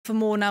For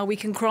more now, we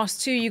can cross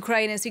to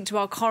Ukraine and speak to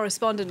our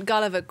correspondent,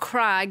 Gulliver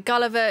Cragg.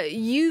 Gulliver,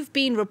 you've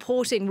been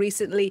reporting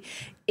recently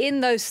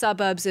in those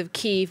suburbs of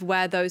Kyiv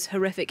where those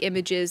horrific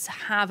images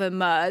have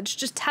emerged.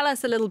 Just tell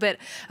us a little bit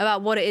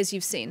about what it is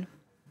you've seen.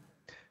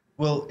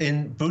 Well,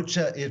 in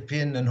Bucha,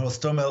 Irpin and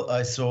Hostomel,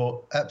 I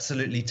saw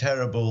absolutely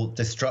terrible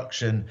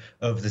destruction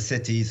of the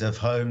cities, of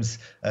homes,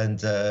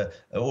 and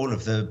all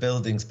of the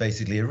buildings,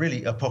 basically, are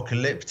really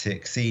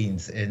apocalyptic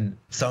scenes in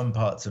some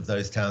parts of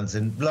those towns,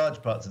 in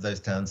large parts of those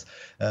towns,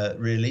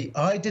 really.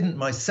 I didn't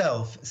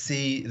myself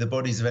see the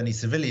bodies of any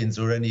civilians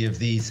or any of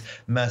these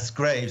mass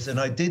graves, and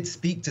I did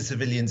speak to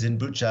civilians in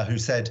Bucha who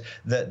said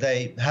that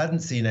they hadn't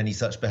seen any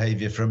such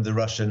behavior from the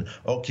Russian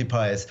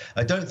occupiers.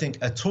 I don't think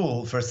at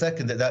all for a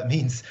second that that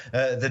means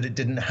that it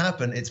didn't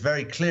happen. It's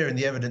very clear, and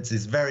the evidence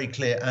is very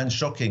clear and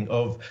shocking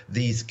of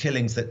these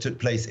killings that took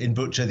place in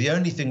Bucha. The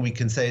only thing we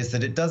can say is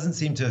that it doesn't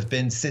seem to have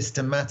been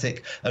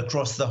systematic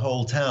across the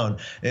whole town.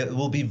 It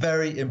will be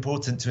very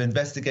important to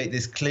investigate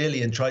this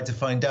clearly and try to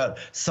find out.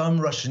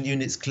 Some Russian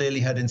units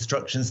clearly had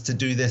instructions to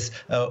do this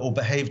or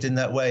behaved in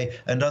that way,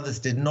 and others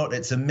did not.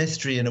 It's a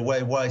mystery in a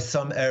way why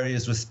some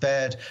areas were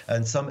spared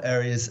and some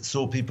areas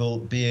saw people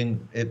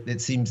being, it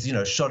seems,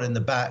 shot in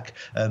the back,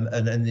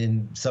 and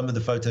in some of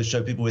the photos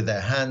show people with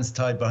their hands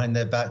tied behind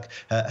their back,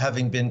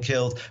 having been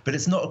killed. But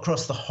it's not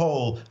across the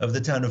whole of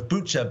the town of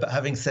Bucha. But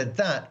having said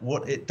that,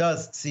 what it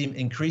does seem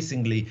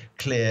increasingly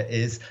clear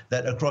is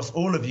that across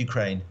all of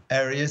Ukraine,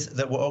 areas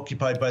that were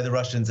occupied by the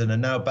Russians and are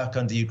now back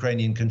under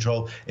Ukrainian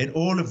control, in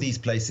all of these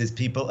places,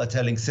 people are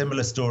telling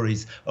similar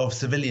stories of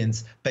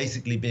civilians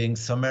basically being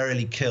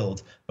summarily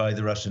killed by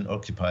the Russian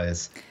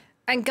occupiers.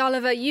 And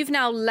Gulliver, you've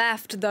now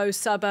left those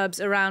suburbs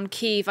around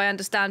Kyiv. I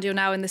understand you're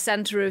now in the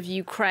centre of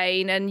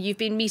Ukraine, and you've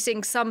been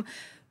meeting some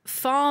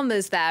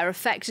farmers there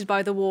affected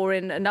by the war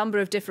in a number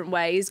of different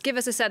ways. Give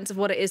us a sense of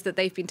what it is that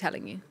they've been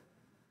telling you.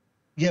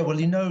 Yeah,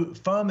 well,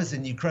 farmers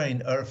in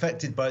Ukraine are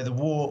affected by the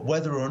war,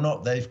 whether or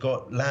not they've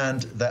got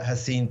land that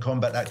has seen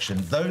combat action.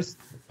 Those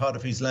part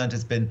of whose land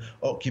has been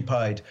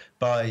occupied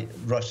by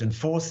Russian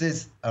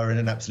forces are in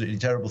an absolutely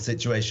terrible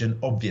situation,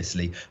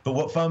 obviously. But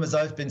what farmers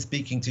I've been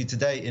speaking to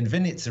today in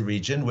Vinnytsia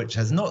region, which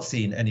has not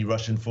seen any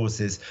Russian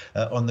forces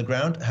on the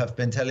ground, have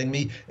been telling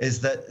me is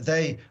that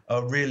they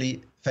are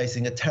really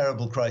facing a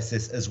terrible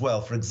crisis as well.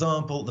 For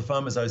example, the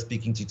farmers I was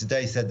speaking to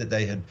today said that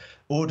they had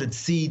ordered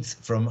seeds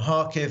from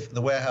Kharkiv.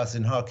 The warehouse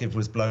in Kharkiv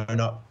was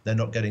blown up. They're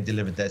not getting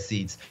delivered their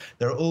seeds.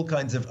 There are all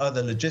kinds of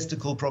other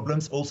logistical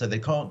problems. Also, they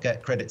can't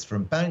get credits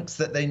from banks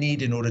that they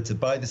need in order to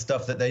buy the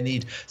stuff that they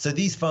need. So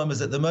these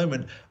farmers at the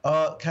moment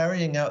are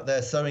carrying out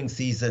their sowing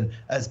season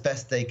as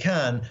best they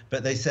can,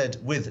 but they said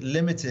with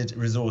limited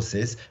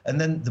resources. And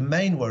then the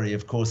main worry,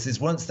 of course, is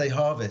once they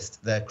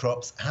harvest their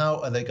crops, how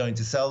are they going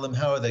to sell them?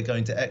 How are they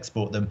going to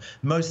export them?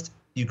 Most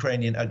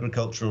Ukrainian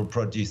agricultural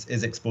produce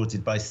is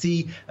exported by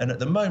sea, and at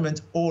the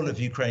moment all of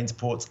Ukraine's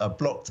ports are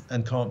blocked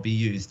and can't be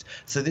used.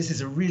 So this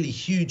is a really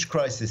huge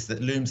crisis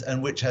that looms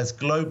and which has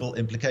global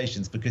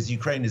implications because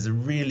Ukraine is a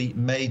really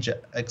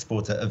major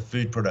exporter of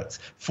food products.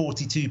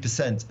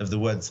 42% of the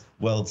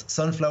world's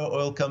sunflower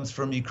oil comes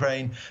from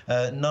Ukraine,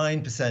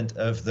 9%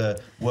 of the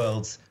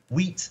world's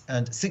wheat,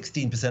 and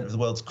 16% of the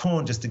world's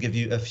corn, just to give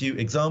you a few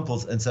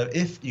examples. And so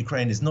if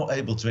Ukraine is not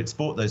able to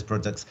export those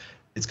products,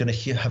 it's going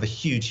to have a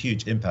huge,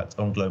 huge impact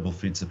on global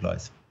food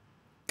supplies.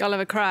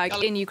 Gulliver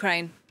Cragg in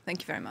Ukraine.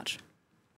 Thank you very much.